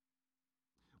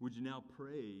Would you now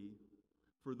pray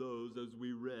for those, as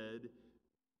we read,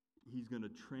 he's going to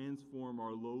transform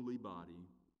our lowly body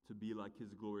to be like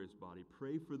his glorious body.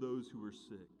 Pray for those who are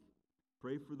sick.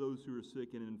 Pray for those who are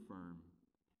sick and infirm.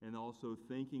 And also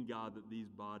thanking God that these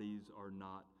bodies are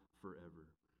not forever.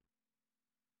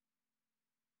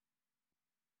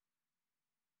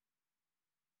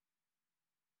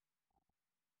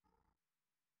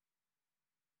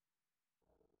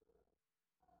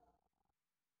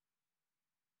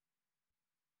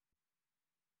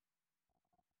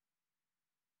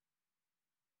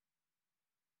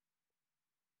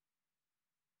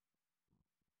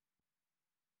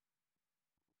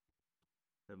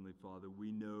 Heavenly Father,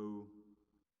 we know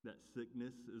that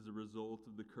sickness is a result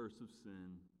of the curse of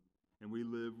sin, and we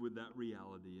live with that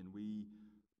reality, and we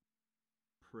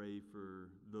pray for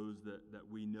those that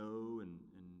we know and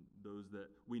those that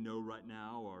we know right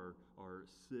now are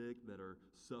sick, that are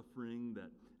suffering,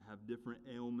 that have different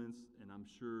ailments, and I'm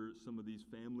sure some of these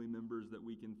family members that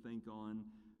we can think on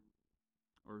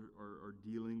are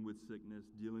dealing with sickness,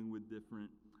 dealing with different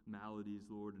maladies,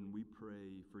 Lord, and we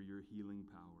pray for your healing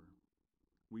power.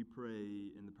 We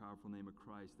pray in the powerful name of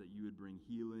Christ that you would bring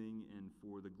healing and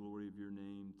for the glory of your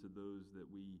name to those that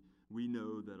we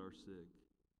know that are sick.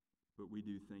 But we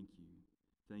do thank you.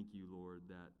 Thank you, Lord,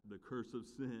 that the curse of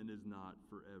sin is not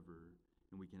forever,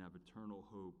 and we can have eternal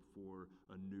hope for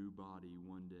a new body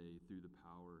one day through the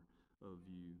power of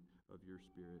you, of your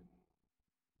Spirit.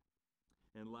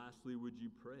 And lastly, would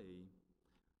you pray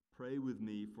with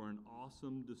me for an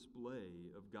awesome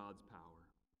display of God's power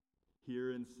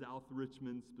here in South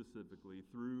Richmond specifically,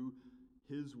 through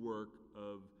his work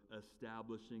of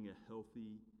establishing a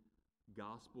healthy,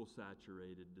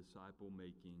 gospel-saturated,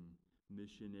 disciple-making,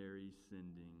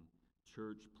 missionary-sending,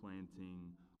 church-planting,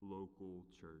 local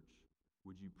church.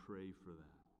 Would you pray for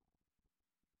that?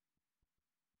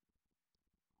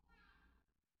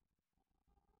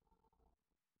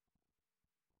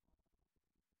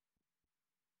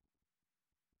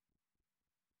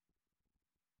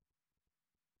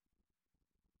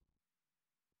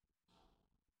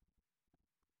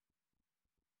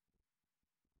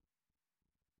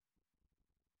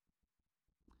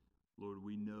 Lord,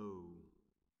 we know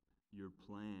your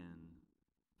plan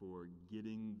for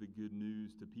getting the good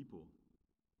news to people.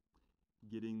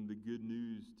 Getting the good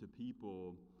news to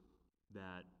people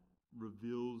that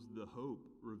reveals the hope,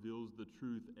 reveals the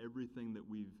truth, everything that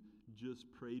we've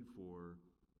just prayed for.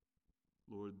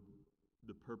 Lord,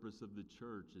 the purpose of the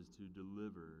church is to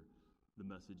deliver the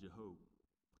message of hope.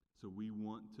 So we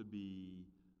want to be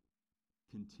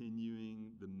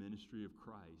continuing the ministry of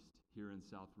Christ here in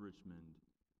South Richmond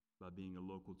by being a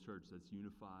local church that's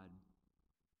unified,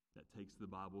 that takes the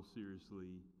Bible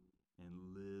seriously, and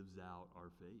lives out our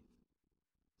faith.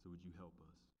 So would you help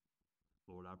us?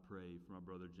 Lord, I pray for my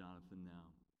brother Jonathan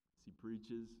now. As he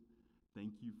preaches,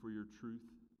 thank you for your truth.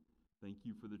 Thank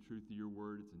you for the truth of your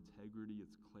word, its integrity,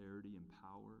 its clarity and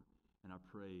power. And I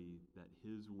pray that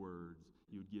his words,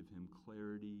 you would give him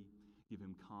clarity, give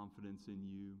him confidence in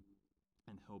you,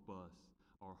 and help us,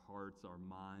 our hearts, our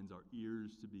minds, our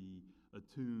ears to be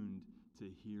attuned to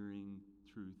hearing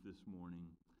truth this morning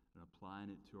and applying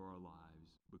it to our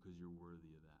lives because you're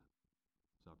worthy of that.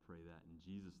 So I pray that in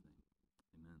Jesus' name.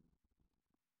 Amen.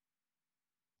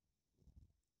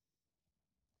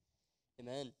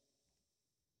 Amen.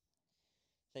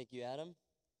 Thank you, Adam.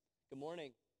 Good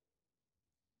morning.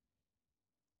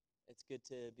 It's good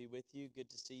to be with you. Good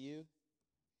to see you.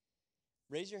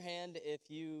 Raise your hand if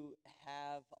you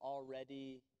have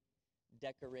already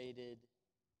decorated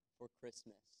for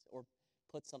Christmas or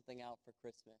put something out for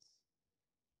Christmas.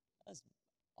 That's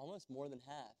almost more than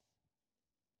half.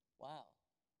 Wow.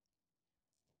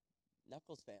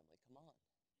 Knuckles family, come on.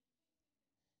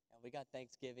 Now we got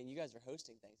Thanksgiving. You guys are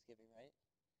hosting Thanksgiving, right?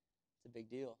 It's a big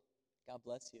deal. God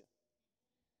bless you.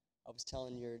 I was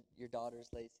telling your daughters,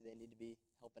 Lacey, they need to be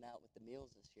helping out with the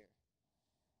meals this year.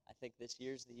 I think this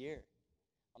year's the year.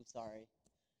 I'm sorry.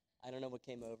 I don't know what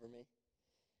came over me.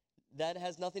 That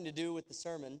has nothing to do with the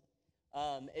sermon.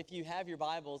 If you have your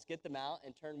Bibles, get them out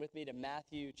and turn with me to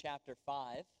Matthew chapter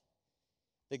 5.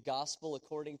 The Gospel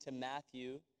according to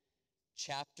Matthew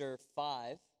chapter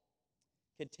 5.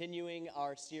 Continuing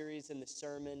our series in the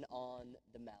Sermon on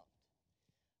the Mount.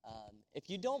 If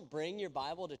you don't bring your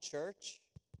Bible to church,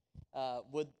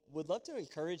 would love to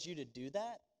encourage you to do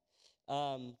that.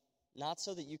 Not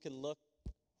so that you can look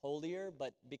holier,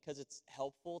 but because it's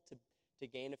helpful to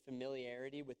gain a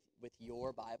familiarity with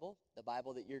your Bible, the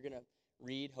Bible that you're going to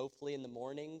read hopefully in the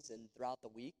mornings and throughout the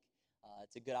week.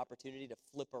 It's a good opportunity to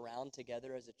flip around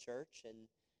together as a church and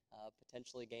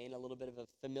potentially gain a little bit of a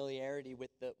familiarity with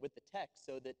the text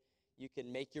so that You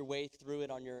can make your way through it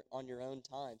on your own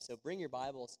time. So bring your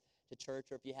Bibles to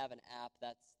church, or if you have an app,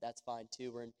 that's fine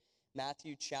too. We're in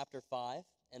Matthew chapter 5,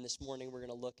 and this morning we're going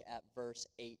to look at verse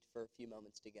 8 for a few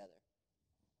moments together.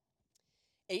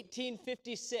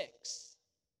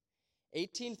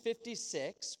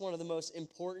 1856, one of the most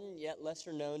important yet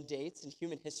lesser known dates in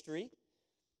human history.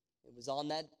 It was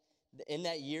in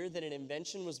that year that an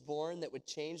invention was born that would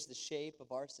change the shape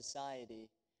of our society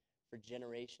for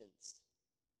generations.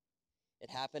 It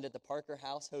happened at the Parker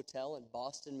House Hotel in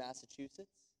Boston,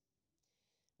 Massachusetts,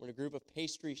 when a group of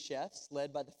pastry chefs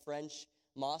led by the French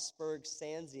Mossberg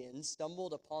Sanzian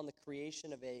stumbled upon the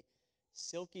creation of a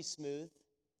silky smooth,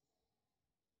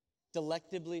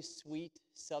 delectably sweet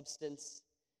substance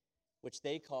which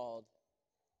they called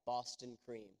Boston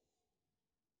cream.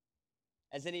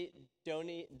 As any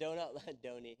donut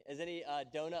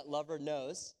lover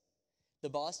knows, the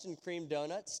Boston cream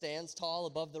donut stands tall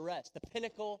above the rest, the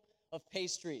pinnacle of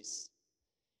pastries.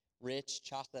 Rich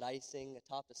chocolate icing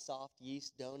atop a soft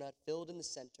yeast donut filled in the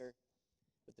center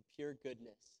with the pure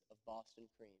goodness of Boston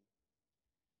cream.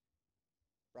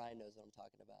 Brian knows what I'm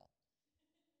talking about.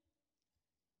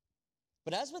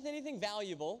 But as with anything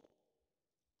valuable,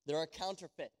 there are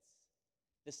counterfeits.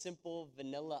 The simple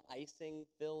vanilla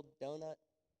icing-filled donut,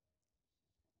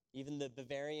 even the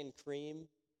Bavarian cream,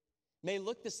 may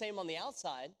look the same on the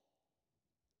outside,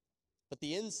 but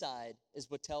the inside is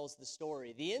what tells the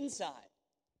story. The inside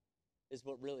is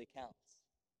what really counts.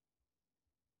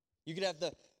 You could have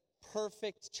the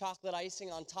perfect chocolate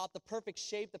icing on top, the perfect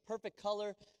shape, the perfect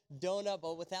color donut,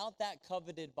 but without that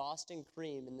coveted Boston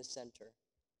cream in the center,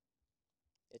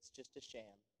 it's just a sham.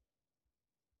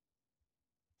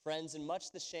 Friends, in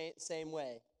much the same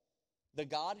way, the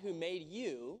God who made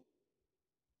you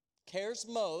cares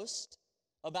most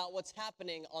about what's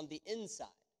happening on the inside.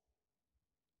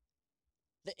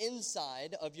 The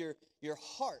inside of your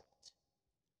heart,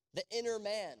 the inner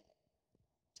man,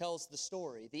 tells the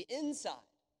story. The inside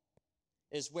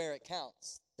is where it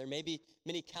counts. There may be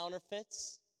many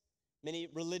counterfeits, many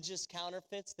religious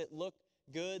counterfeits that look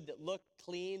good, that look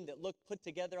clean, that look put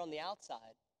together on the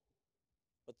outside.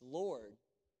 But the Lord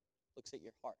looks at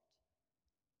your heart.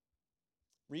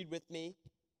 Read with me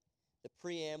the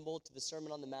preamble to the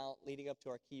Sermon on the Mount leading up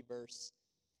to our key verse.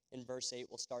 In verse 8,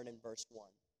 we'll start in verse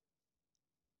 1.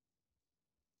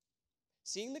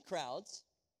 Seeing the crowds,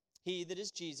 he, that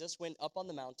is Jesus, went up on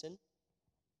the mountain,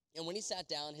 and when he sat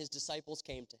down, his disciples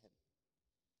came to him.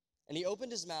 And he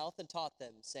opened his mouth and taught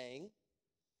them, saying,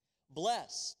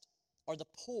 Blessed are the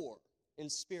poor in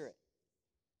spirit,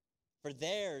 for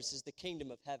theirs is the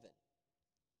kingdom of heaven.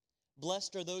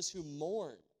 Blessed are those who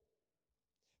mourn,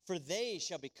 for they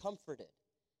shall be comforted.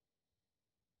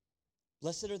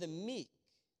 Blessed are the meek,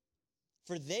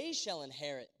 for they shall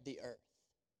inherit the earth.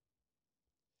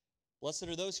 Blessed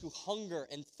are those who hunger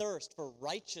and thirst for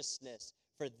righteousness,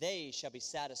 for they shall be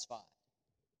satisfied.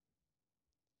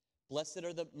 Blessed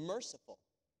are the merciful,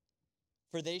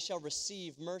 for they shall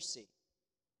receive mercy.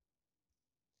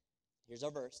 Here's our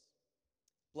verse.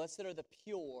 Blessed are the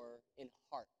pure in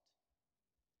heart.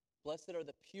 Blessed are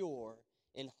the pure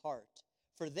in heart,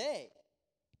 for they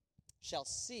shall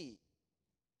see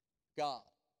God.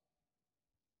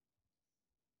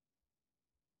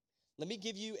 Let me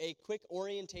give you a quick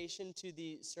orientation to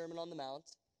the Sermon on the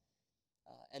Mount,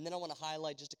 and then I want to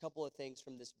highlight just a couple of things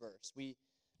from this verse. We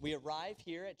arrive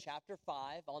here at chapter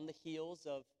 5 on the heels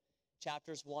of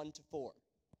chapters 1 to 4.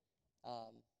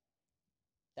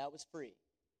 That was free,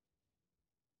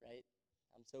 right?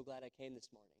 I'm so glad I came this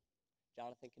morning.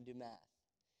 Jonathan can do math.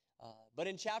 But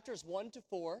in chapters 1 to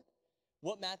 4,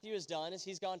 what Matthew has done is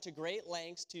he's gone to great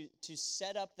lengths to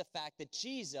set up the fact that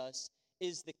Jesus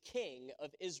is the King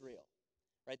of Israel,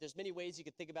 right? There's many ways you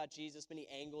can think about Jesus, many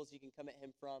angles you can come at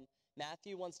him from.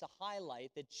 Matthew wants to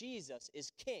highlight that Jesus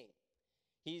is King.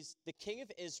 He's the King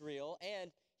of Israel,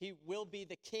 and he will be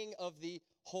the King of the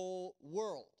whole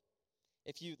world.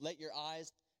 If you let your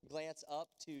eyes glance up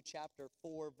to chapter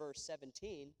 4, verse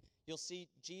 17, you'll see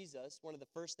Jesus, one of the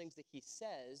first things that he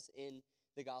says in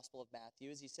the Gospel of Matthew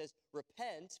is he says,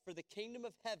 Repent, for the kingdom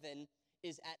of heaven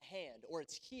is at hand, or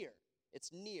it's here,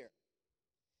 it's near.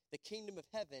 The kingdom of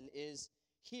heaven is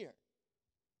here.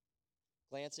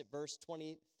 Glance at verse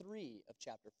 23 of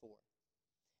chapter 4.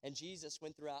 And Jesus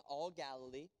went throughout all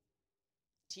Galilee,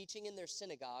 teaching in their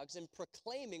synagogues and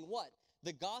proclaiming what?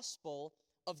 The gospel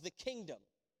of the kingdom.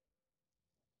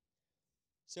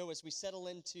 So as we settle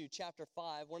into chapter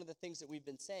 5, one of the things that we've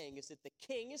been saying is that the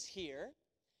king is here,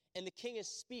 and the king is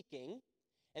speaking,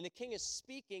 and the king is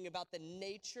speaking about the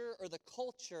nature or the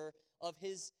culture of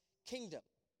his kingdom.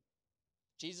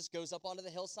 Jesus goes up onto the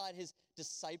hillside. His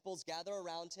disciples gather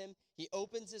around him. He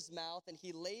opens his mouth, and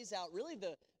he lays out really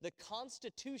the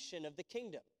constitution of the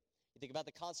kingdom. You think about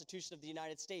the Constitution of the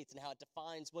United States and how it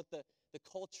defines what the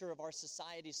culture of our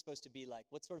society is supposed to be like,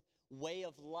 what sort of way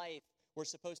of life we're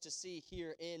supposed to see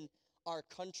here in our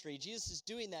country. Jesus is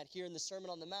doing that here in the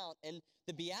Sermon on the Mount. And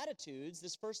the Beatitudes,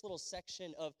 this first little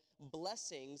section of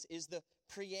blessings, is the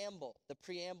preamble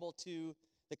to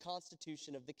the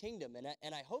constitution of the kingdom.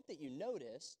 And I hope that you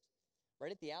noticed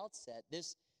right at the outset,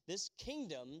 this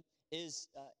kingdom is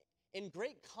in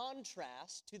great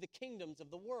contrast to the kingdoms of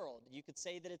the world. You could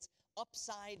say that it's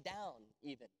upside down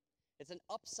even. It's an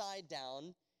upside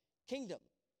down kingdom.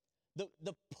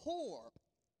 The poor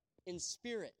in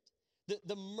spirit,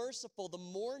 the merciful, the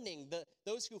mourning,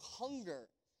 those who hunger,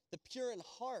 the pure in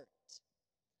heart,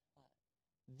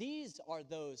 these are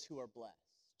those who are blessed.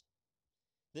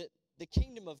 The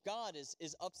kingdom of God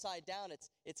is upside down.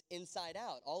 It's inside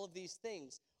out. All of these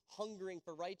things, hungering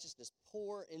for righteousness,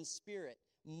 poor in spirit,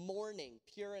 mourning,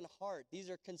 pure in heart. These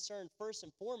are concerned first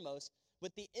and foremost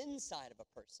with the inside of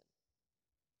a person.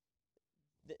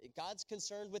 God's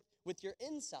concerned with your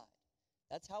inside.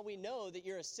 That's how we know that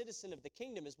you're a citizen of the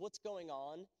kingdom, is what's going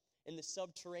on in the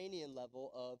subterranean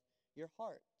level of your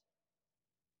heart.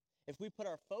 If we put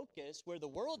our focus where the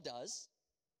world does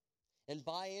and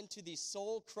buy into the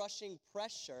soul-crushing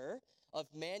pressure of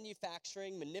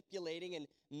manufacturing, manipulating, and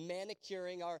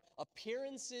manicuring our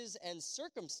appearances and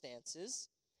circumstances,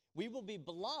 we will be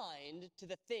blind to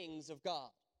the things of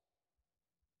God,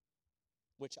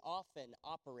 which often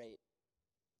operate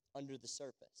under the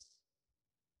surface.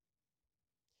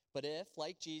 But if,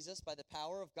 like Jesus, by the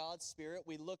power of God's Spirit,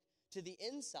 we look to the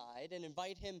inside and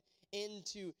invite him in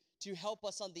to help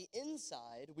us on the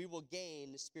inside, we will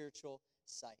gain spiritual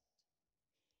sight.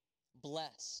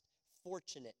 Blessed,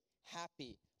 fortunate,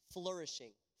 happy,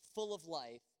 flourishing, full of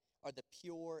life are the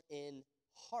pure in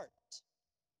heart,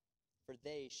 for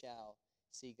they shall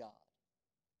see God.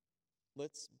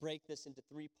 Let's break this into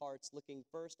three parts, looking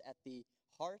first at the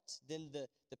heart, then the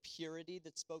purity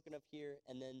that's spoken of here,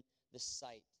 and then the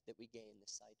sight that we gain, the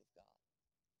sight of God.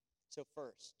 So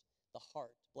first, the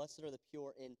heart. Blessed are the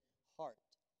pure in heart.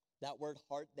 That word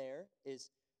heart there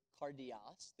is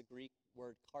cardios, the Greek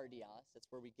word cardios. That's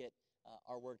where we get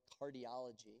our word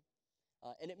cardiology.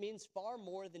 And it means far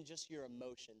more than just your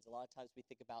emotions. A lot of times we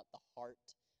think about the heart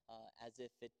as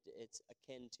if it's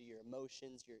akin to your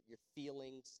emotions, your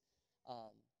feelings.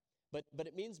 But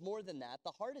it means more than that.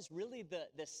 The heart is really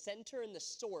the center and the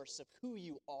source of who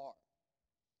you are.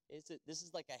 This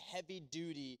is like a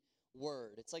heavy-duty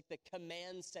word. It's like the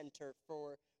command center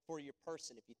for your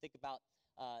person. If you think about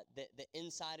the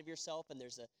inside of yourself, and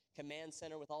there's a command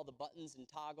center with all the buttons and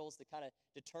toggles that kind of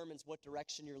determines what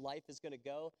direction your life is going to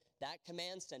go, that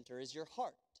command center is your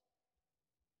heart.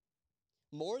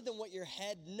 More than what your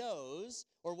head knows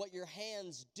or what your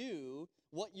hands do,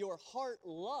 what your heart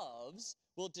loves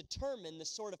will determine the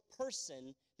sort of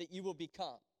person that you will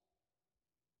become.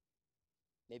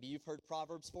 Maybe you've heard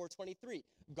Proverbs 4:23,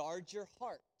 guard your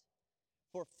heart,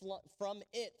 for from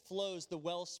it flows the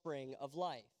wellspring of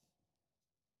life.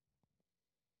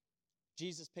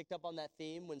 Jesus picked up on that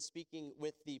theme when speaking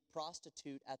with the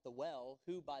prostitute at the well,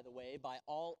 who, by the way, by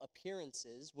all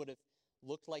appearances would have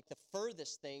looked like the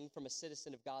furthest thing from a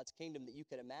citizen of God's kingdom that you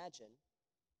could imagine.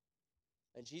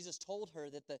 And Jesus told her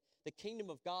that the kingdom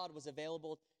of God was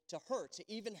available to her, to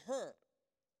even her.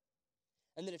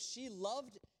 And that if she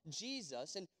loved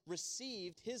Jesus and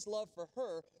received his love for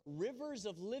her, rivers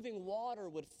of living water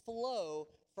would flow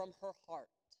from her heart.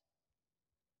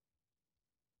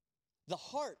 The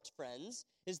heart, friends,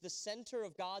 is the center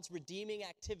of God's redeeming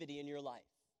activity in your life.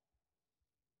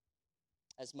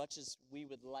 As much as we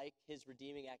would like his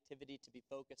redeeming activity to be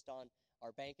focused on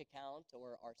our bank account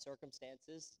or our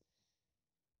circumstances,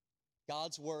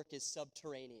 God's work is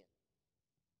subterranean.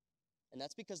 And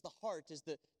that's because the heart is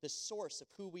the source of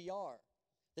who we are,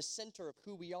 the center of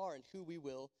who we are and who we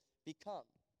will become.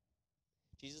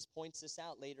 Jesus points this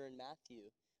out later in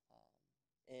Matthew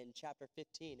in chapter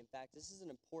 15. In fact, this is an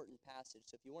important passage,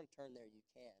 so if you want to turn there, you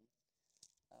can.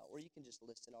 Or you can just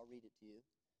listen. I'll read it to you.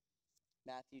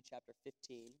 Matthew chapter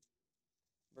 15,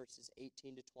 verses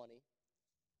 18 to 20.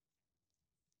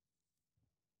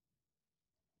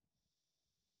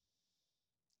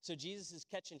 So Jesus is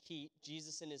catching heat.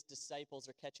 Jesus and his disciples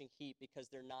are catching heat because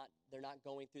they're not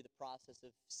going through the process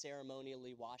of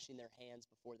ceremonially washing their hands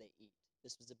before they eat.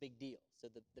 This was a big deal. So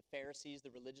the Pharisees,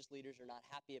 the religious leaders, are not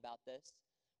happy about this.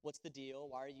 What's the deal?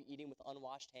 Why are you eating with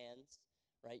unwashed hands?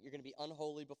 Right? You're going to be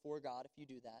unholy before God if you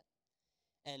do that.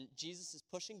 And Jesus is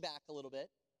pushing back a little bit.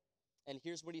 And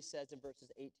here's what he says in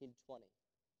verses 18 to 20.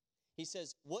 He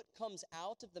says, what comes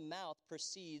out of the mouth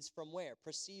proceeds from where?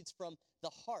 Proceeds from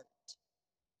the heart.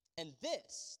 And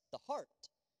this, the heart,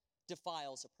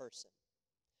 defiles a person.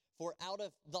 For out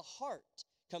of the heart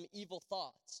come evil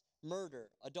thoughts, murder,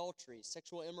 adultery,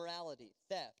 sexual immorality,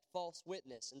 theft, false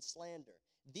witness, and slander.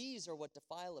 These are what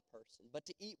defile a person. But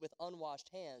to eat with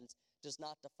unwashed hands does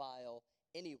not defile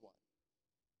anyone.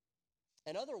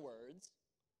 In other words,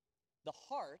 the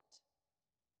heart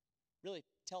really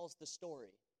tells the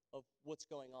story of what's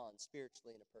going on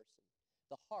spiritually in a person.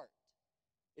 The heart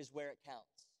is where it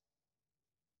counts.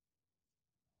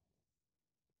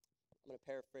 I'm going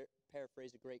to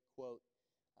paraphrase a great quote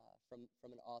from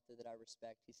an author that I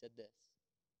respect. He said this.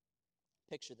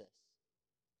 Picture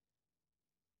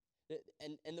this.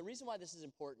 And the reason why this is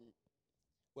important,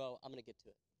 well, I'm going to get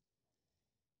to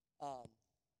it.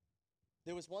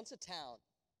 There was once a town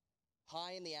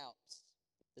high in the Alps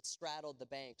that straddled the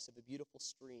banks of a beautiful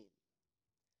stream.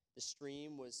 The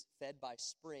stream was fed by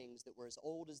springs that were as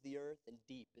old as the earth and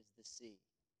deep as the sea.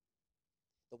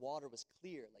 The water was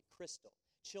clear like crystal.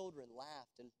 Children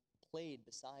laughed and played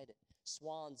beside it.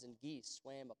 Swans and geese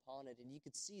swam upon it, and you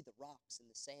could see the rocks and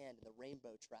the sand and the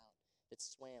rainbow trout that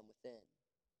swam within.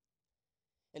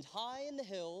 And high in the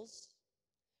hills,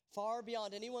 far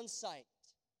beyond anyone's sight,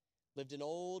 lived an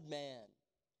old man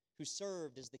who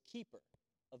served as the keeper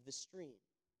of the stream.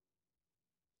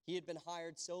 He had been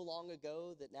hired so long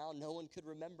ago that now no one could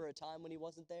remember a time when he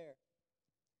wasn't there.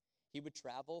 He would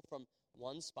travel from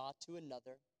one spot to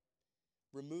another,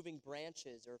 removing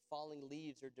branches or falling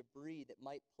leaves or debris that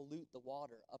might pollute the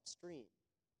water upstream.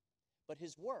 But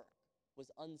his work was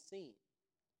unseen.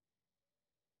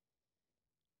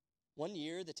 One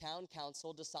year, the town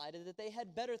council decided that they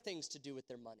had better things to do with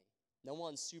their money. No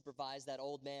one supervised that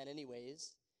old man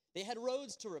anyways. They had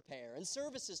roads to repair and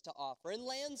services to offer and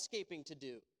landscaping to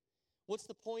do. What's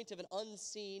the point of an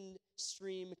unseen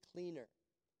stream cleaner?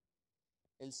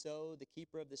 And so the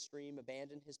keeper of the stream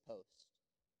abandoned his post.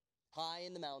 High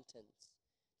in the mountains,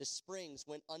 the springs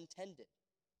went untended.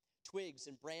 Twigs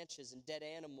and branches and dead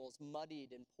animals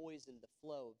muddied and poisoned the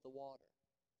flow of the water.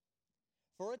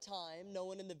 For a time, no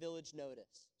one in the village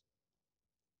noticed.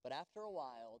 But after a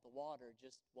while, the water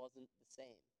just wasn't the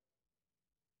same.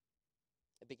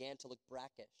 It began to look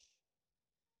brackish.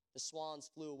 The swans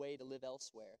flew away to live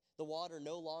elsewhere. The water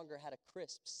no longer had a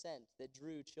crisp scent that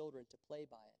drew children to play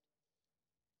by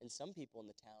it. And some people in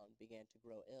the town began to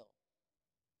grow ill.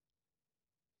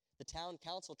 The town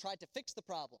council tried to fix the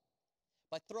problem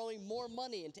by throwing more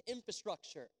money into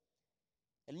infrastructure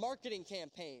and marketing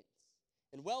campaigns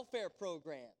and welfare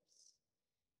programs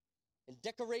and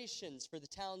decorations for the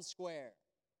town square.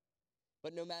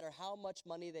 But no matter how much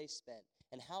money they spent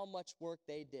and how much work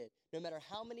they did, no matter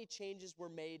how many changes were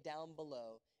made down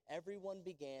below, everyone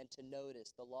began to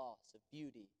notice the loss of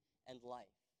beauty and life.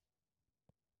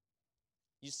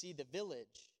 You see, the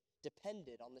village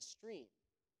depended on the stream,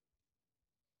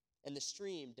 and the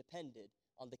stream depended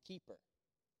on the keeper.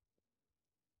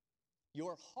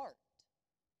 Your heart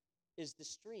is the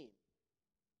stream,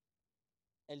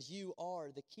 and you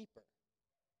are the keeper.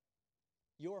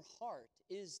 Your heart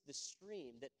is the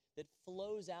stream that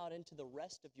flows out into the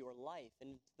rest of your life and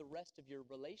into the rest of your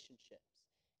relationships.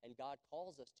 And God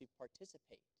calls us to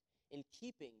participate in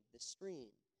keeping the stream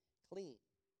clean.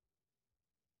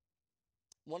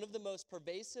 One of the most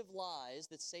pervasive lies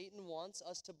that Satan wants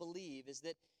us to believe is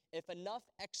that if enough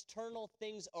external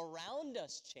things around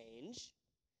us change,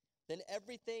 then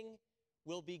everything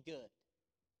will be good.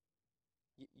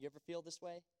 You ever feel this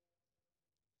way?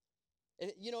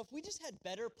 You know, if we just had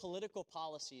better political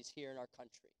policies here in our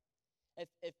country,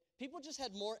 if people just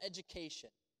had more education,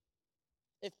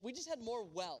 if we just had more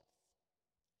wealth,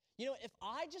 you know, if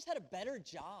I just had a better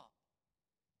job,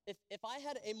 if I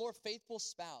had a more faithful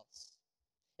spouse,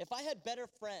 if I had better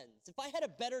friends, if I had a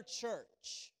better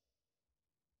church,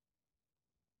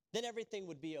 then everything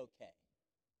would be okay.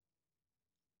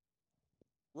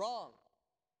 Wrong.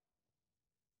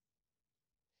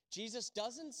 Jesus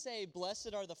doesn't say,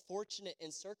 blessed are the fortunate in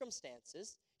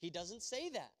circumstances. He doesn't say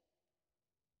that.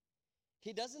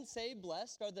 He doesn't say,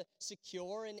 blessed are the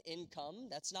secure in income.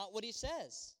 That's not what he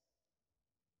says.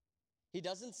 He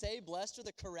doesn't say, blessed are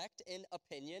the correct in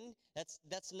opinion.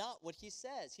 That's not what he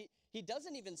says. He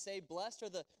doesn't even say, blessed are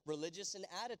the religious in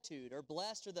attitude, or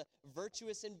blessed are the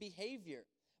virtuous in behavior.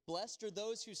 Blessed are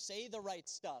those who say the right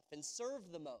stuff and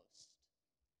serve the most.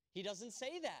 He doesn't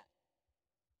say that.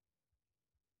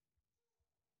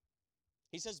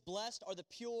 He says, blessed are the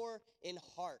pure in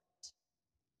heart,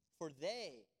 for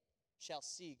they shall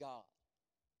see God.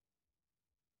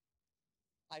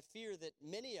 I fear that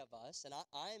many of us, and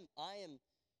I am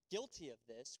guilty of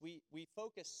this. We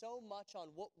focus so much on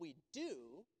what we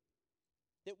do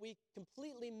that we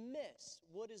completely miss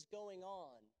what is going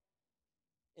on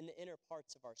in the inner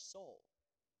parts of our soul.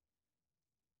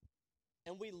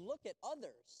 And we look at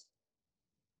others,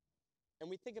 and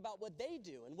we think about what they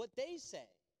do and what they say,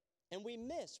 and we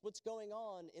miss what's going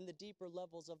on in the deeper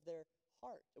levels of their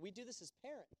heart. We do this as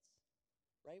parents,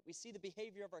 right? We see the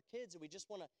behavior of our kids, and we just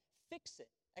want to fix it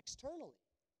externally.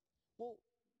 Well,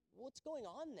 what's going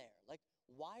on there? Like,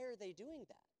 why are they doing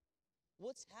that?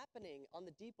 What's happening on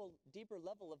the deeper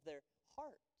level of their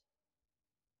heart?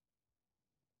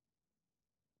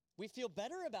 We feel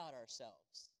better about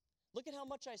ourselves. Look at how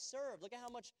much I serve. Look at how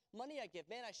much money I give.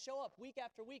 Man, I show up week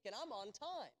after week, and I'm on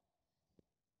time.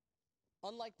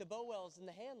 Unlike the Bowells and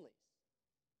the Hanleys.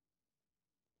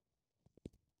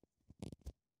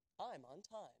 I'm on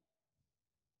time.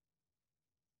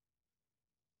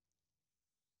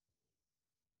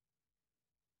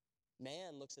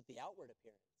 Man looks at the outward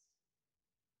appearance,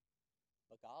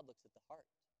 but God looks at the heart.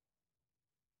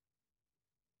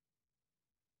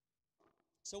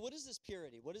 So what is this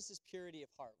purity? What is this purity of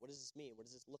heart? What does this mean? What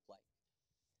does this look like?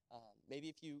 Maybe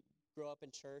if you grow up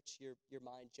in church, your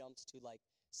mind jumps to like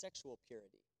sexual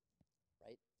purity,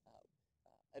 right?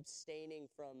 Abstaining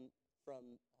from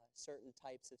certain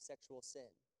types of sexual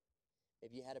sin.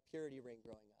 Maybe you had a purity ring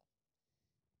growing up.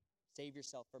 Save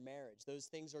yourself for marriage. Those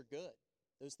things are good.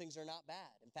 Those things are not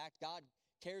bad. In fact, God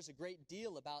cares a great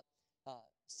deal about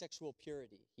sexual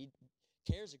purity. He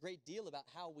cares a great deal about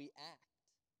how we act.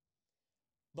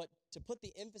 But to put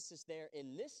the emphasis there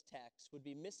in this text would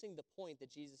be missing the point that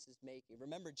Jesus is making.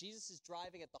 Remember, Jesus is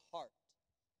driving at the heart.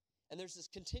 And there's this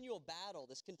continual battle,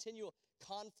 this continual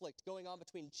conflict going on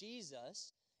between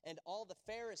Jesus and all the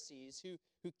Pharisees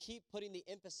who keep putting the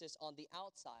emphasis on the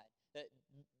outside. That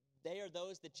they are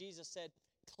those that Jesus said,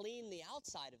 clean the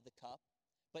outside of the cup,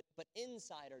 but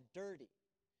inside are dirty.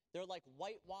 They're like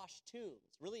whitewashed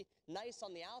tombs, really nice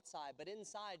on the outside, but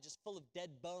inside just full of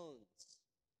dead bones.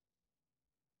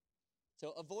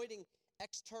 So avoiding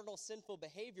external sinful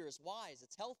behavior is wise,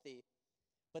 it's healthy,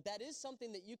 but that is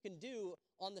something that you can do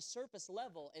on the surface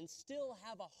level and still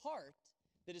have a heart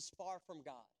that is far from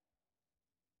God.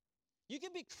 You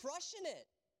can be crushing it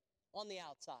on the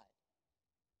outside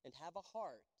and have a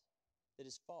heart that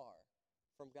is far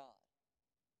from God.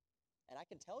 And I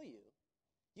can tell you,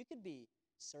 you could be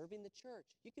serving the church,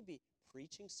 you could be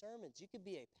preaching sermons, you could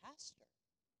be a pastor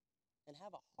and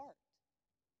have a heart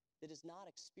that is not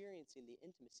experiencing the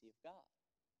intimacy of God.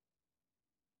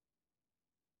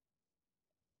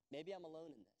 Maybe I'm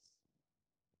alone in this.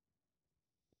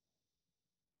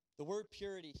 The word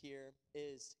purity here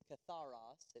is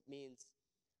katharos. It means,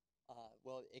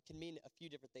 it can mean a few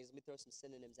different things. Let me throw some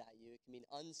synonyms at you. It can mean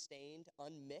unstained,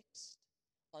 unmixed,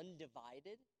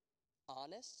 undivided,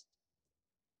 honest.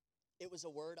 It was a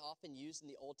word often used in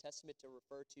the Old Testament to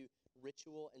refer to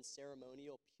ritual and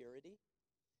ceremonial purity.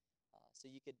 So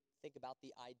you could think about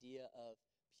the idea of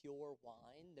pure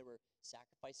wine. There were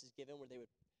sacrifices given where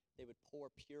they would pour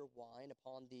pure wine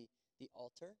upon the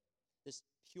altar. This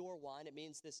pure wine, it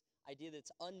means this idea that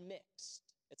it's unmixed.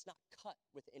 It's not cut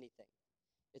with anything.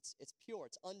 It's pure.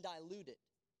 It's undiluted.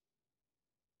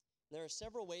 There are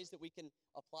several ways that we can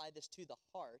apply this to the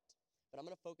heart, but I'm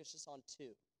going to focus just on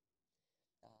two.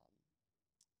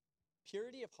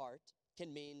 Purity of heart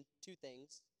can mean two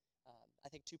things. I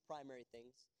think two primary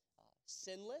things.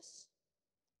 Sinless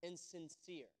and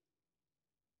sincere.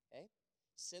 Okay?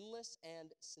 Sinless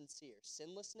and sincere.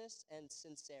 Sinlessness and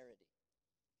sincerity.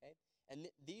 Okay? And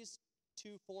these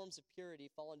two forms of purity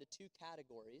fall into two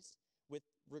categories with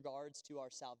regards to our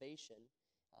salvation.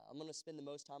 I'm going to spend the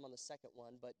most time on the second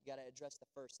one, but you got to address the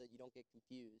first so that you don't get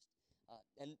confused.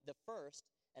 And the first,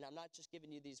 and I'm not just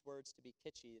giving you these words to be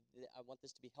kitschy, I want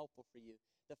this to be helpful for you.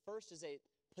 The first is a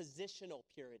positional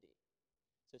purity.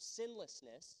 So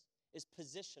sinlessness is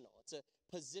positional. It's a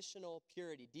positional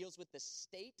purity, deals with the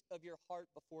state of your heart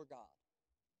before God.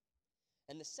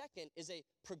 And the second is a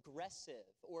progressive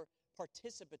or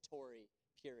participatory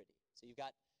purity. So you've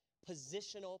got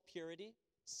positional purity,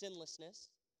 sinlessness,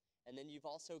 and then you've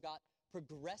also got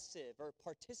progressive or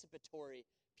participatory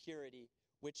purity,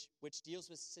 which deals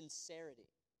with sincerity.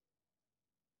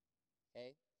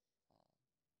 Okay?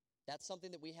 That's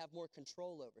something that we have more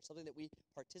control over, something that we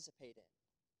participate in.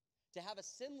 To have a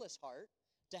sinless heart,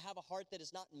 to have a heart that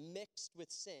is not mixed with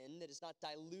sin, that is not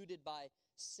diluted by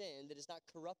sin, that is not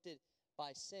corrupted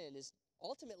by sin, is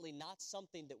ultimately not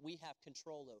something that we have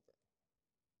control over.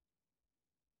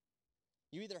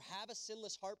 You either have a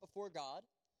sinless heart before God,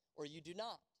 or you do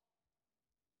not.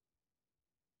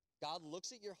 God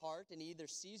looks at your heart and he either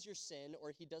sees your sin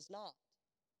or he does not.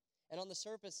 And on the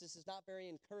surface, this is not very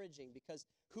encouraging because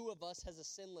who of us has a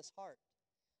sinless heart?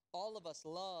 All of us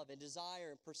love and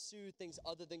desire and pursue things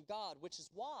other than God, which is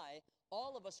why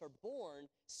all of us are born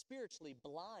spiritually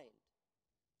blind.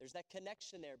 There's that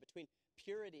connection there between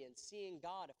purity and seeing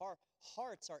God. If our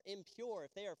hearts are impure,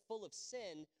 if they are full of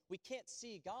sin, we can't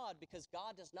see God because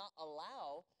God does not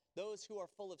allow those who are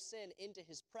full of sin into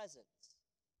his presence.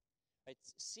 Right?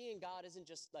 Seeing God isn't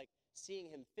just like seeing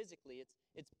him physically,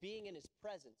 it's being in his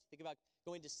presence. Think about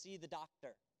going to see the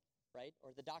doctor, right?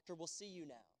 Or the doctor will see you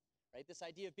now, right? This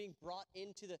idea of being brought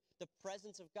into the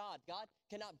presence of God. God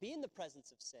cannot be in the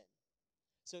presence of sin.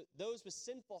 So those with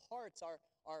sinful hearts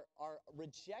are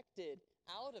rejected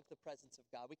out of the presence of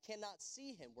God. We cannot see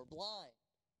him. We're blind.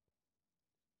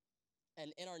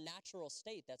 And in our natural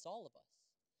state, that's all of us.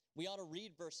 We ought to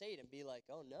read verse 8 and be like,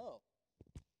 oh no,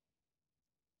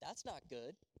 that's not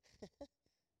good.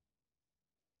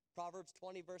 Proverbs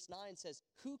 20 verse 9 says,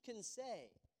 who can say,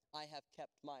 I have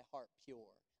kept my heart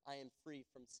pure, I am free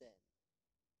from sin?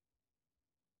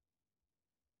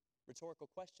 Rhetorical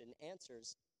question,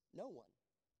 answers, no one.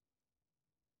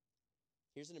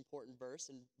 Here's an important verse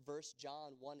in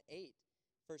John 1:8.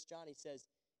 1 John, he says,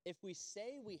 if we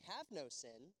say we have no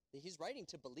sin, he's writing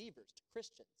to believers, to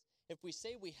Christians. If we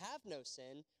say we have no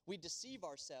sin, we deceive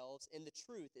ourselves and the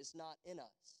truth is not in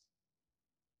us.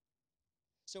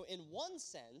 So in one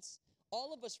sense,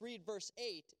 all of us read verse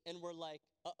 8 and we're like,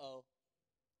 uh-oh,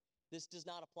 this does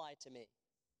not apply to me.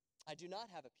 I do not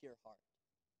have a pure heart.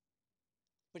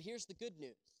 But here's the good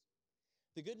news.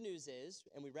 The good news is,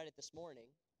 and we read it this morning,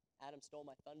 Adam stole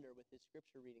my thunder with his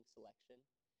scripture reading selection.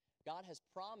 God has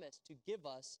promised to give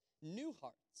us new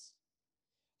hearts.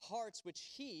 Hearts which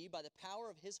he, by the power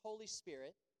of his Holy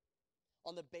Spirit,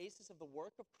 on the basis of the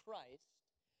work of Christ,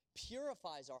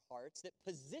 purifies our hearts that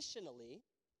positionally,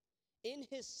 in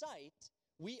his sight,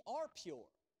 we are pure.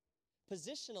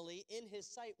 Positionally, in his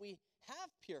sight, we have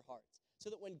pure hearts. So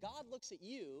that when God looks at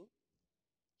you,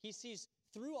 he sees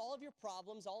through all of your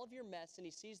problems, all of your mess, and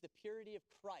he sees the purity of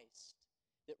Christ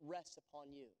that rests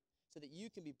upon you so that you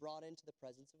can be brought into the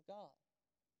presence of God.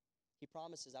 He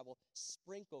promises, I will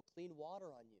sprinkle clean water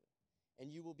on you,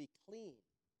 and you will be clean.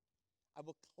 I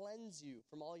will cleanse you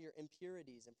from all your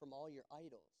impurities and from all your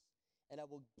idols, and I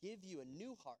will give you a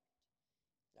new heart,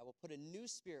 and I will put a new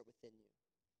spirit within you.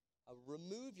 I will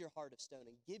remove your heart of stone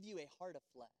and give you a heart of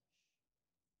flesh.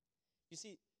 You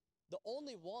see, the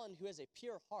only one who has a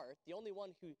pure heart, the only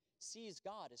one who sees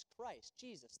God is Christ,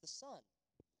 Jesus, the Son.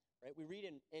 Right? We read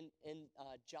in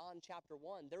John chapter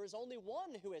 1, there is only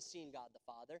one who has seen God the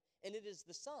Father, and it is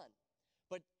the Son.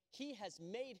 But he has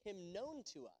made him known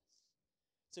to us.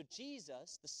 So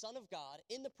Jesus, the Son of God,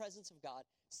 in the presence of God,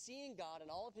 seeing God in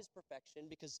all of his perfection,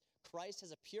 because Christ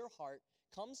has a pure heart,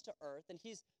 comes to earth, and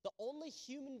he's the only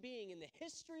human being in the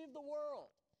history of the world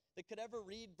that could ever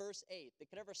read verse 8, that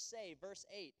could ever say verse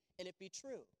 8, and it be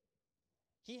true.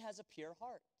 He has a pure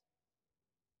heart.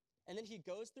 And then he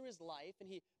goes through his life, and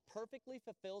he perfectly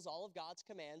fulfills all of God's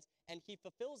commands, and he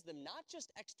fulfills them not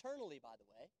just externally, by the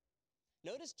way.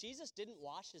 Notice Jesus didn't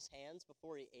wash his hands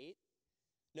before he ate.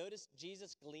 Notice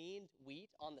Jesus gleaned wheat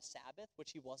on the Sabbath,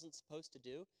 which he wasn't supposed to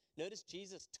do. Notice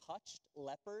Jesus touched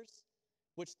lepers,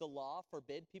 which the law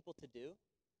forbid people to do.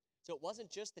 So it wasn't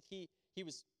just that he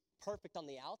was perfect on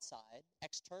the outside,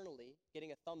 externally,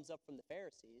 getting a thumbs up from the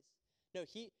Pharisees. No,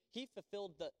 he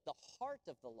fulfilled the heart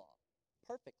of the law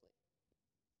perfectly.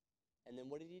 And then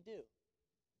what did he do?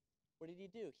 What did he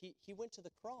do? He went to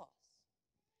the cross.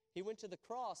 He went to the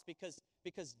cross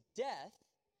because death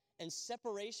and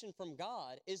separation from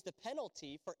God is the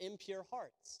penalty for impure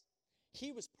hearts.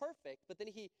 He was perfect, but then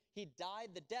he died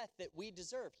the death that we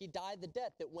deserve. He died the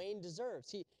death that Wayne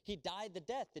deserves. He died the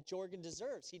death that Jorgen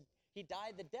deserves. He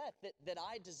died the death that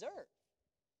I deserve.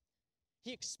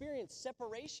 He experienced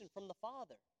separation from the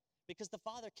Father because the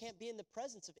Father can't be in the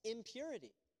presence of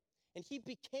impurity. And he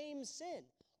became sin.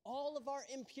 All of our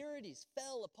impurities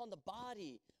fell upon the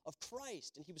body of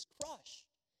Christ, and he was crushed.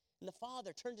 And the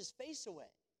Father turned his face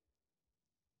away.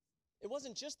 It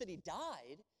wasn't just that he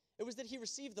died, it was that he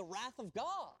received the wrath of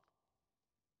God.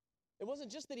 It wasn't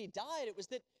just that he died, it was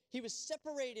that he was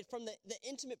separated from the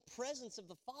intimate presence of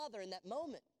the Father in that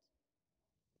moment.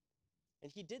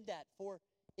 And he did that for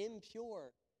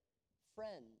impure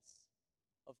friends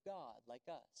of God like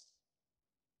us.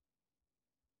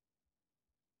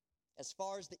 As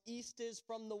far as the east is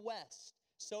from the west,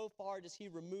 so far does he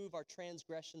remove our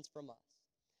transgressions from us.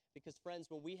 Because friends,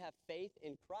 when we have faith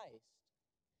in Christ,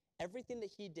 everything that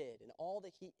he did and all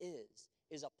that he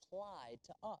is applied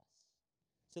to us.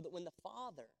 So that when the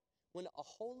Father, when a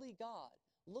holy God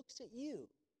looks at you,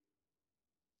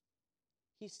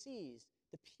 he sees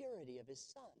the purity of his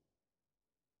Son.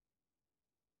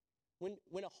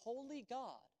 When a holy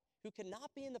God who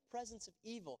cannot be in the presence of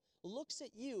evil looks at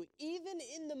you, even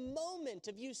in the moment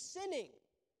of you sinning,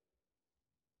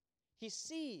 he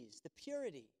sees the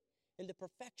purity and the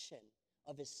perfection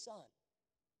of his Son.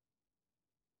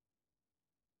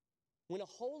 When a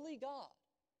holy God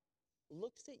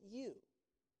looks at you,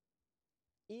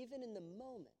 even in the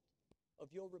moment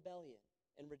of your rebellion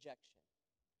and rejection,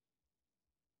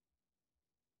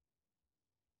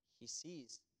 he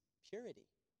sees purity.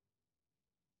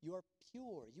 You are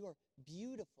pure. You are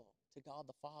beautiful to God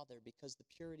the Father because the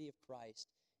purity of Christ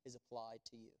is applied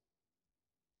to you.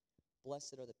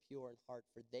 Blessed are the pure in heart,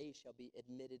 for they shall be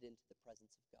admitted into the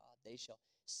presence of God. They shall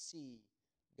see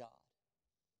God.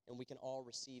 And we can all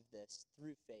receive this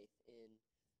through faith in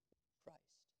Christ.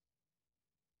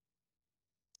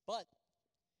 But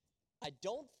I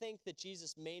don't think that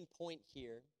Jesus' main point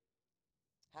here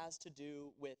has to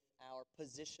do with our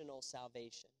positional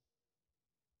salvation.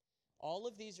 All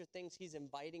of these are things he's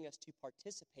inviting us to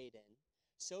participate in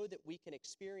so that we can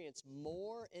experience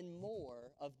more and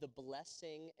more of the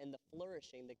blessing and the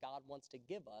flourishing that God wants to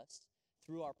give us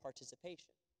through our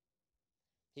participation.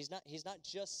 He's not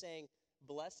just saying,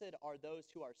 blessed are those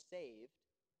who are saved,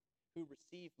 who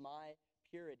receive my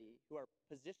purity, who are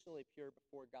positionally pure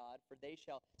before God, for they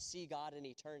shall see God in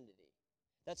eternity.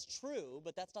 That's true,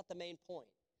 but that's not the main point.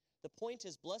 The point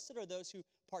is, blessed are those who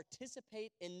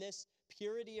participate in this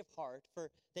purity of heart, for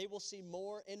they will see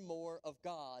more and more of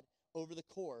God over the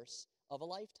course of a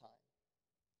lifetime.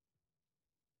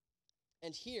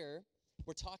 And here,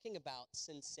 we're talking about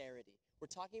sincerity. We're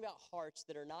talking about hearts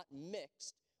that are not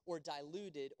mixed or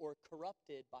diluted or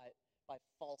corrupted by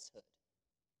falsehood,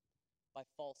 by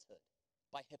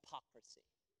hypocrisy.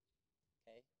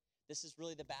 Okay? This is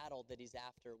really the battle that he's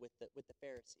after with the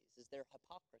Pharisees, is their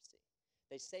hypocrisy.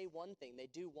 They say one thing, they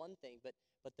do one thing, but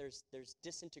there's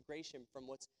disintegration from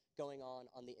what's going on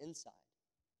the inside.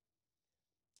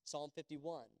 Psalm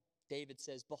 51, David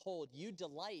says, behold, you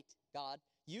delight, God,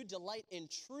 you delight in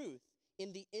truth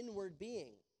in the inward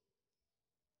being.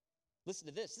 Listen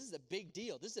to this. This is a big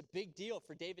deal. This is a big deal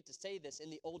for David to say this in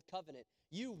the Old Covenant.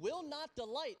 You will not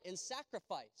delight in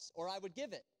sacrifice, or I would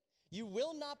give it. You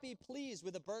will not be pleased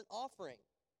with a burnt offering.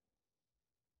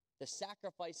 The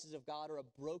sacrifices of God are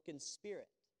a broken spirit,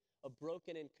 a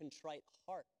broken and contrite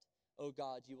heart. O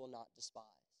God, you will not despise.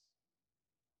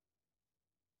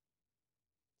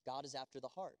 God is after the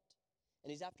heart, and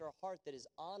he's after a heart that is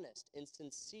honest and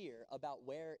sincere about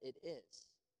where it is.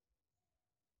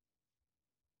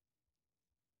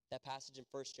 That passage in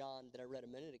 1 John that I read a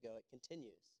minute ago, it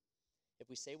continues. If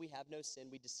we say we have no sin,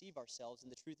 we deceive ourselves,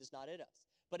 and the truth is not in us.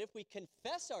 But if we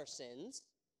confess our sins,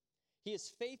 he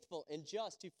is faithful and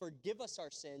just to forgive us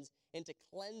our sins and to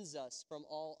cleanse us from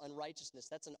all unrighteousness.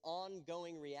 That's an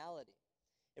ongoing reality.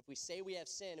 If we say we have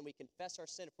sin and we confess our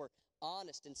sin, if we're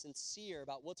honest and sincere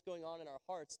about what's going on in our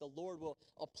hearts, the Lord will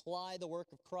apply the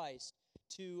work of Christ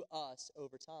to us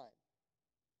over time.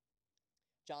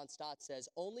 John Stott says,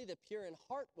 only the pure in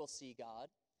heart will see God,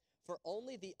 for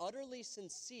only the utterly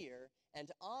sincere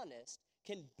and honest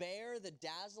can bear the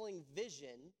dazzling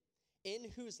vision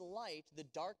in whose light the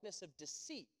darkness of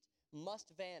deceit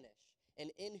must vanish,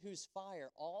 and in whose fire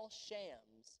all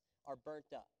shams are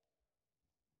burnt up.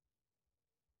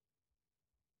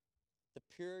 The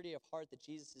purity of heart that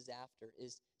Jesus is after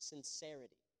is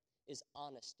sincerity, is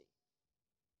honesty,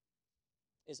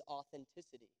 is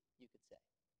authenticity, you could say.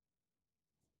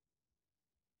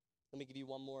 Let me give you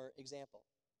one more example.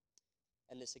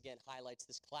 And this again highlights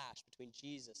this clash between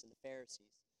Jesus and the Pharisees.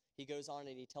 He goes on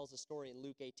and he tells a story in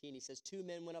Luke 18. He says, 2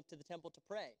 men went up to the temple to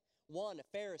pray, one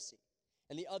a Pharisee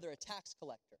and the other a tax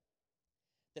collector.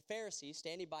 The Pharisee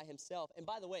standing by himself, and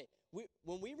by the way,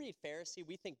 when we read Pharisee,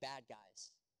 we think bad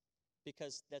guys,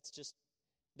 because that's just,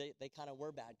 they kind of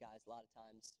were bad guys a lot of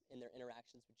times in their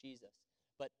interactions with Jesus.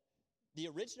 But the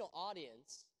original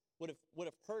audience would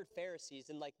have heard Pharisees,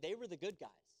 and like they were the good guys.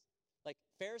 Like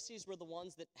Pharisees were the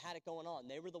ones that had it going on.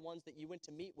 They were the ones that you went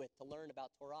to meet with to learn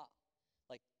about Torah.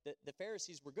 Like the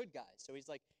Pharisees were good guys. So he's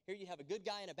like, here you have a good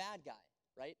guy and a bad guy,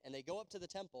 right? And they go up to the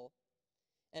temple,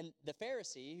 and the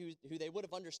Pharisee, who they would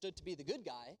have understood to be the good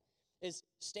guy, is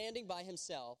standing by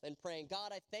himself and praying,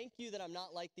 God, I thank you that I'm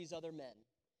not like these other men,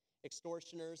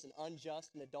 extortioners and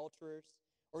unjust and adulterers,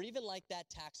 or even like that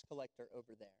tax collector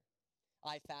over there.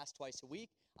 I fast twice a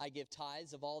week. I give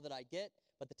tithes of all that I get.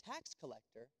 But the tax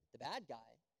collector, the bad guy,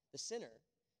 the sinner,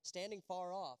 standing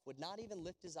far off, would not even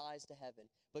lift his eyes to heaven,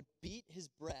 but beat his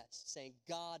breast, saying,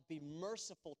 God, be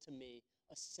merciful to me,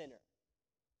 a sinner.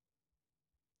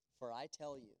 For I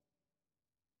tell you,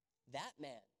 that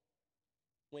man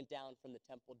went down from the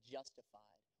temple justified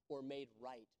or made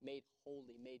right, made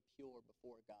holy, made pure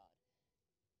before God.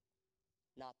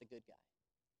 Not the good guy,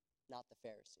 not the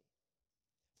Pharisee.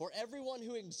 For everyone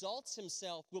who exalts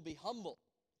himself will be humbled,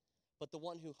 but the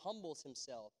one who humbles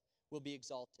himself will be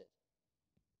exalted.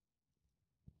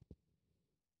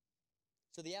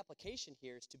 So the application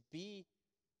here is to be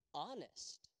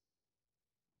honest.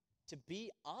 To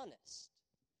be honest.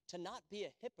 To not be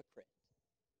a hypocrite.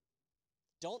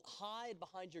 Don't hide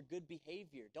behind your good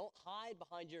behavior. Don't hide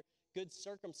behind your good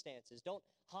circumstances. Don't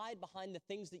hide behind the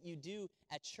things that you do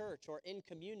at church or in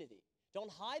community.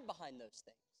 Don't hide behind those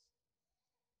things.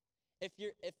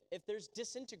 If there's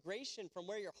disintegration from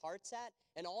where your heart's at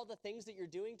and all the things that you're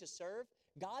doing to serve,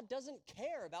 God doesn't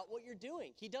care about what you're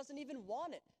doing. He doesn't even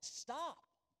want it. Stop.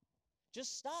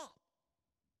 Just stop.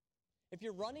 If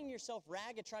you're running yourself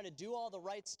ragged, trying to do all the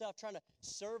right stuff, trying to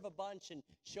serve a bunch and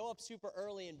show up super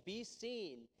early and be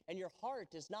seen, and your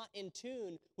heart is not in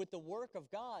tune with the work of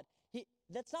God,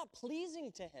 that's not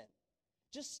pleasing to Him.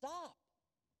 Just stop.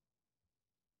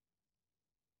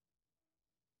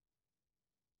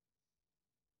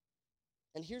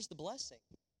 And here's the blessing,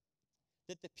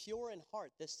 that the pure in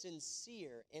heart, the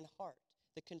sincere in heart,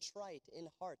 the contrite in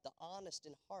heart, the honest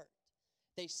in heart,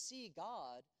 they see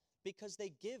God because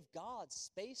they give God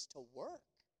space to work.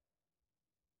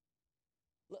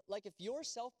 Like if your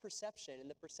self-perception and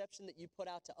the perception that you put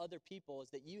out to other people is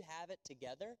that you have it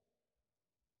together,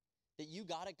 that you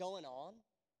got it going on,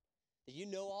 that you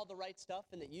know all the right stuff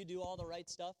and that you do all the right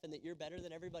stuff and that you're better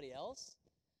than everybody else,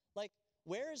 like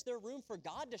where is there room for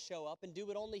God to show up and do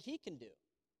what only He can do?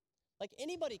 Like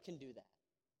anybody can do that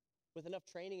with enough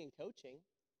training and coaching.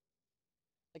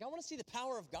 Like I want to see the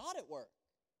power of God at work.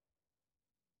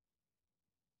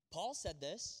 Paul said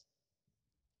this.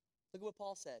 Look at what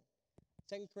Paul said.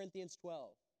 2 Corinthians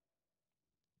 12.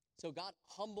 So God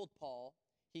humbled Paul.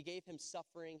 He gave him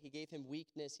suffering. He gave him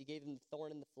weakness. He gave him the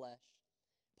thorn in the flesh.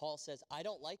 Paul says, I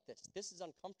don't like this. This is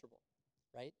uncomfortable,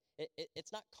 right?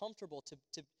 It's not comfortable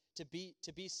to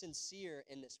be sincere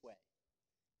in this way.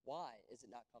 Why is it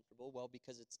not comfortable? Well,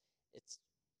 because it's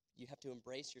you have to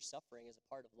embrace your suffering as a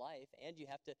part of life, and you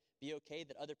have to be okay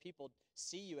that other people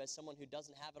see you as someone who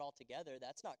doesn't have it all together.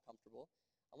 That's not comfortable.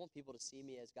 I want people to see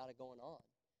me as got it going on.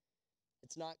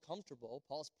 It's not comfortable.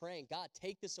 Paul's praying, God,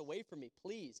 take this away from me,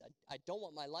 please. I don't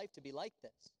want my life to be like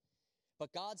this.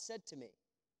 But God said to me,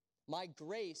 my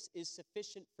grace is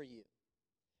sufficient for you,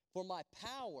 for my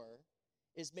power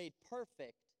is made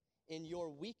perfect in your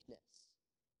weakness.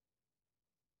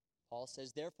 Paul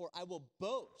says, therefore, I will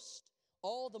boast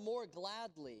all the more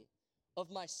gladly of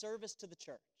my service to the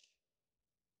church.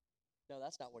 No,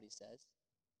 that's not what he says.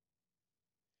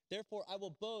 Therefore, I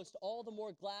will boast all the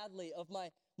more gladly of my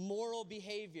moral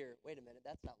behavior. Wait a minute,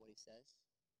 that's not what he says.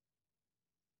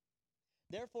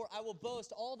 Therefore, I will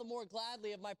boast all the more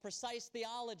gladly of my precise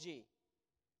theology.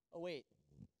 Oh, wait,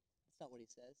 that's not what he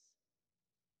says.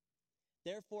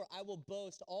 Therefore, I will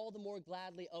boast all the more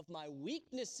gladly of my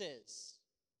weaknesses,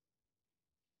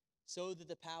 so that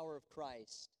the power of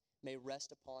Christ may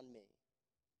rest upon me.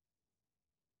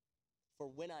 For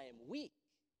when I am weak,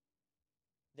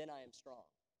 then I am strong.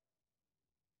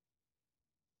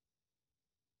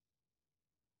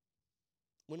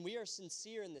 When we are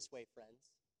sincere in this way,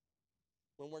 friends,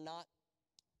 when we're not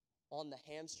on the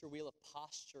hamster wheel of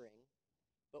posturing,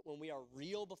 but when we are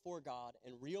real before God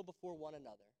and real before one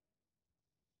another,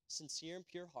 sincere and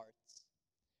pure hearts,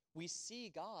 we see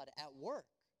God at work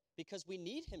because we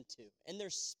need Him to, and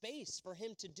there's space for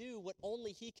Him to do what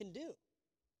only He can do.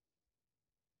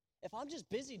 If I'm just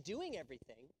busy doing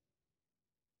everything,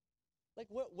 like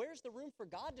where's the room for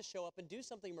God to show up and do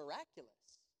something miraculous?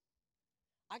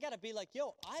 I got to be like,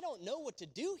 yo, I don't know what to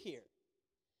do here.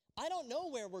 I don't know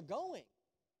where we're going.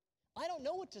 I don't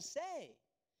know what to say.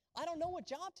 I don't know what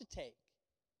job to take.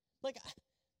 Like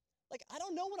I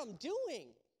don't know what I'm doing.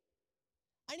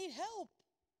 I need help.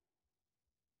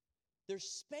 There's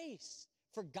space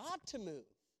for God to move.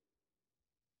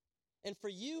 And for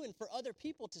you and for other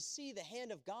people to see the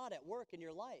hand of God at work in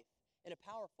your life in a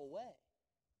powerful way.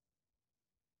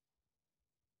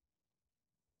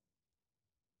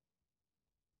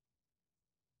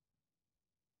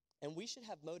 And we should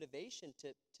have motivation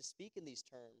to speak in these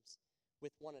terms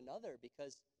with one another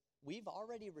because we've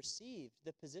already received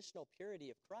the positional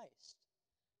purity of Christ.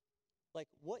 Like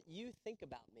what you think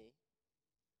about me,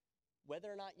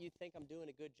 whether or not you think I'm doing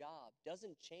a good job,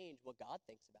 doesn't change what God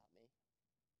thinks about me.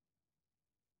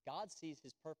 God sees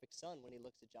His perfect Son when He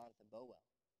looks at Jonathan Bowell.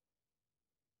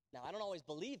 Now, I don't always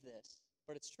believe this,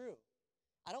 but it's true.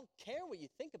 I don't care what you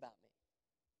think about me.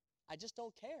 I just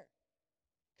don't care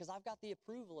because I've got the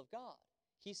approval of God.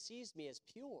 He sees me as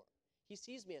pure. He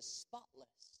sees me as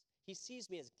spotless. He sees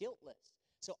me as guiltless.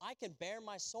 So I can bare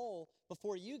my soul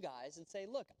before you guys and say,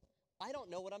 look, I don't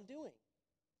know what I'm doing.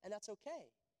 And that's okay,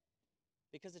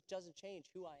 because it doesn't change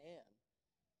who I am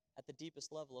at the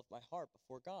deepest level of my heart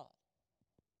before God.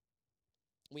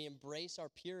 We embrace our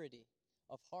purity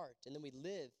of heart, and then we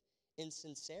live in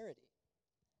sincerity,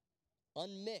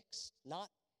 unmixed, not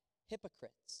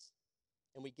hypocrites,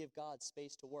 and we give God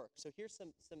space to work. So here's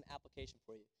some application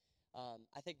for you.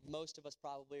 I think most of us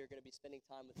probably are going to be spending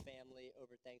time with family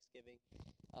over Thanksgiving.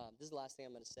 This is the last thing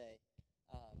I'm going to say.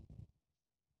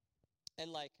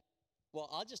 Well,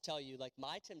 I'll just tell you,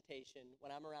 my temptation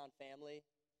when I'm around family,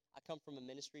 I come from a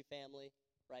ministry family,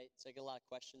 right? So I get a lot of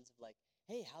questions of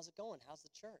hey, how's it going? How's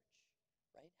the church,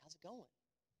 right? How's it going?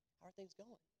 How are things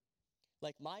going?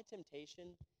 My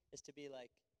temptation is to be you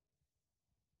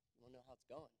want to know how it's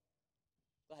going?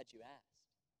 Glad you asked.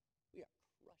 We are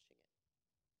crushing it.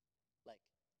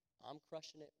 I'm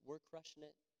crushing it. We're crushing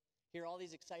it. Hear all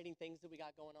these exciting things that we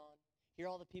got going on. Hear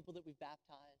all the people that we've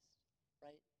baptized,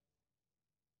 right?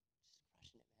 Just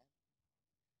crushing it, man.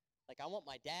 I want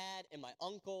my dad and my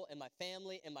uncle and my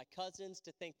family and my cousins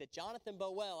to think that Jonathan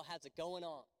Boel has it going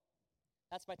on.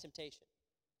 That's my temptation.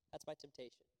 That's my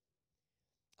temptation.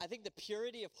 I think the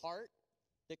purity of heart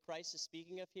that Christ is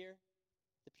speaking of here,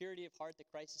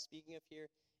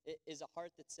 is a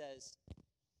heart that says,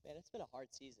 man, it's been a hard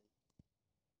season.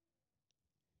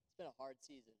 It's been a hard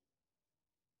season.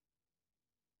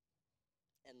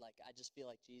 And I just feel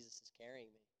like Jesus is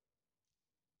carrying me.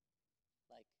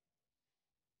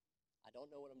 I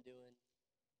don't know what I'm doing.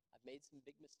 I've made some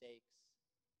big mistakes.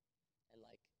 And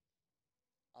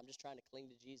I'm just trying to cling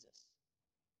to Jesus.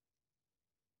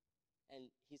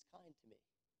 And he's kind to me.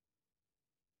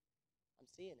 I'm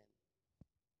seeing him.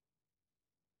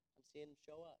 I'm seeing him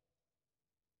show up.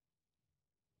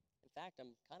 In fact,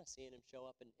 I'm kind of seeing him show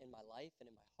up in my life and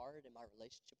in my heart and my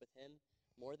relationship with him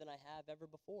more than I have ever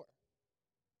before.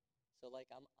 So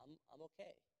I'm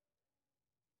okay.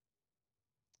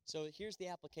 So here's the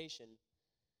application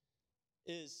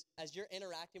is as you're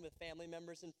interacting with family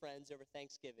members and friends over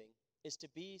Thanksgiving is to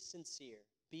be sincere,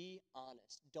 be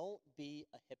honest. Don't be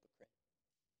a hypocrite.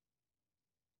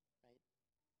 Right?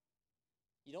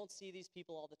 You don't see these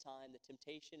people all the time. The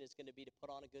temptation is going to be to put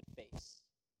on a good face.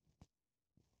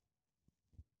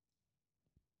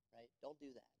 Right? Don't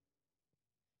do that.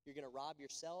 You're going to rob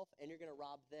yourself and you're going to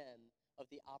rob them of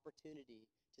the opportunity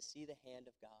to see the hand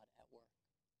of God at work.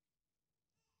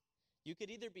 You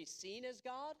could either be seen as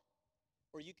God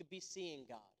or you could be seeing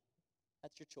God.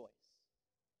 That's your choice.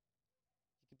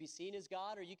 You could be seen as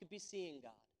God or you could be seeing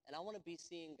God. And I want to be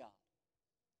seeing God.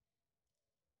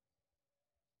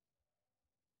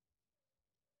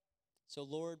 So,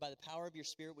 Lord, by the power of your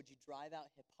Spirit, would you drive out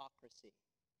hypocrisy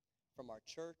from our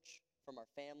church, from our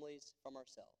families, from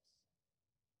ourselves?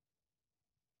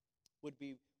 Would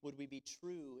we be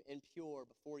true and pure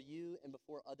before you and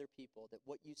before other people, that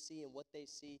what you see and what they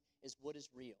see is what is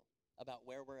real about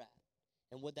where we're at?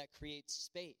 And would that create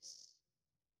space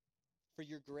for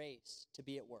your grace to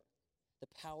be at work? The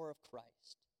power of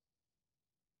Christ.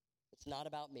 It's not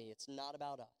about me. It's not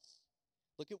about us.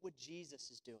 Look at what Jesus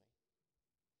is doing.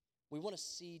 We want to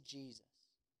see Jesus.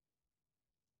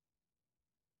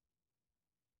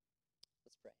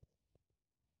 Let's pray.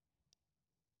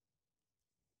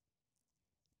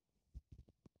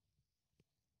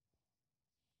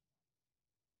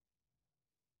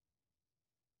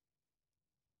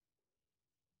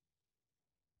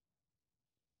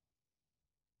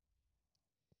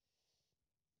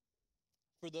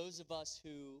 For those of us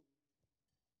who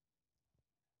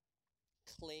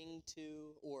cling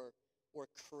to or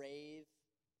crave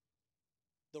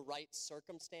the right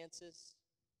circumstances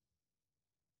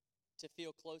to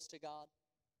feel close to God,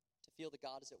 to feel that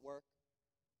God is at work,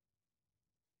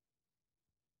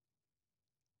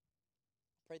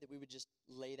 I pray that we would just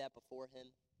lay that before him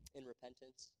in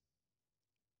repentance.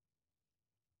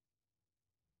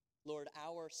 Lord,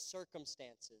 our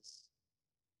circumstances,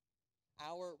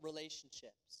 our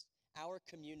relationships, our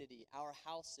community, our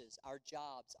houses, our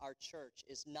jobs, our church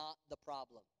is not the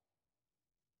problem.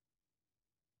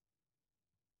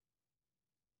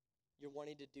 You're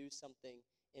wanting to do something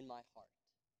in my heart.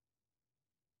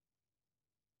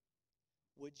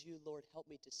 Would you, Lord, help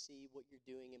me to see what you're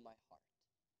doing in my heart?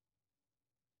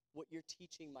 What you're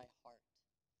teaching my heart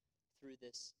through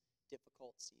this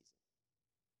difficult season.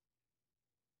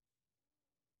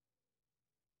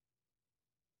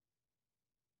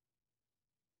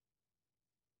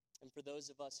 And for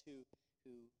those of us who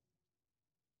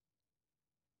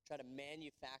try to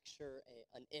manufacture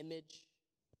an image,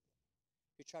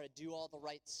 who try to do all the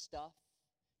right stuff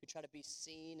who try to be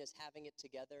seen as having it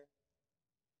together,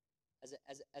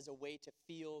 as a way to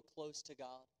feel close to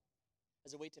God,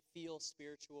 as a way to feel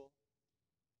spiritual,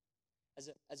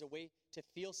 as a way to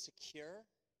feel secure.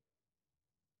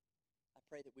 I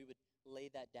pray that we would lay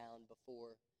that down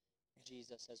before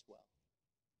Jesus as well.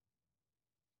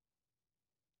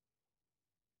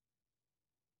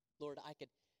 Lord, I could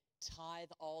tithe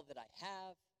all that I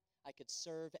have. I could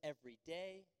serve every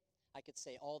day. I could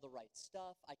say all the right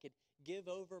stuff. I could give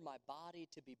over my body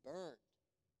to be burned.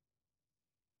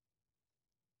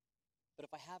 But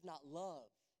if I have not love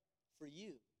for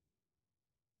you,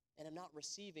 and I'm not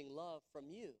receiving love from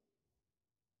you,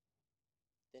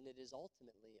 then it is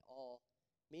ultimately all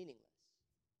meaningless.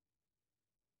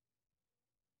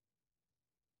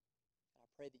 I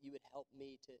pray that you would help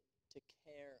me to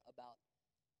care about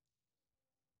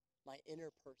my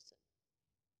inner person,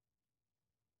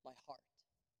 my heart.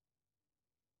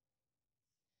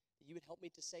 That you would help me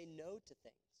to say no to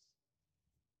things,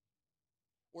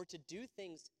 or to do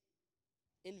things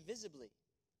invisibly,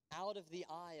 out of the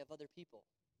eye of other people,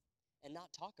 and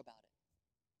not talk about it.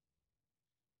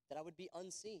 That I would be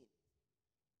unseen,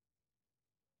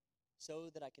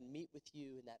 so that I can meet with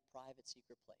you in that private,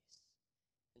 secret place,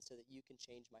 and so that you can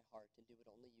change my heart and do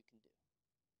what only you can do.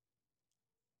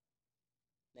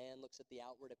 Man looks at the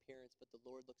outward appearance, but the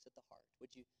Lord looks at the heart. Would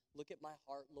you look at my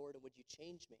heart, Lord, and would you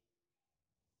change me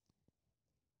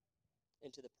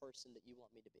into the person that you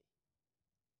want me to be?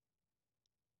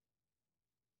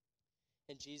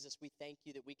 And Jesus, we thank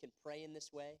you that we can pray in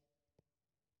this way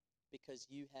because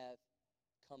you have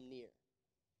come near.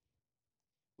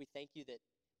 We thank you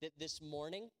that this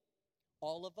morning,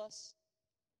 all of us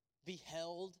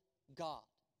beheld God.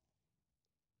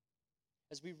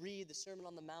 As we read the Sermon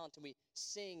on the Mount and we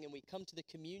sing and we come to the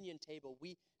communion table,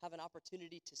 we have an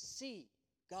opportunity to see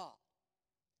God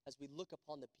as we look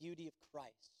upon the beauty of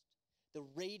Christ, the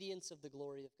radiance of the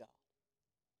glory of God.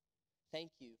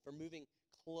 Thank you for moving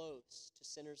close to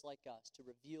sinners like us to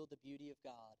reveal the beauty of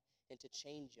God and to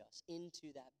change us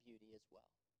into that beauty as well.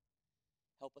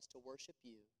 Help us to worship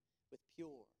you with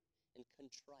pure and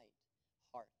contrite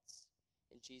hearts.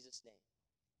 In Jesus' name,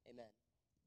 amen.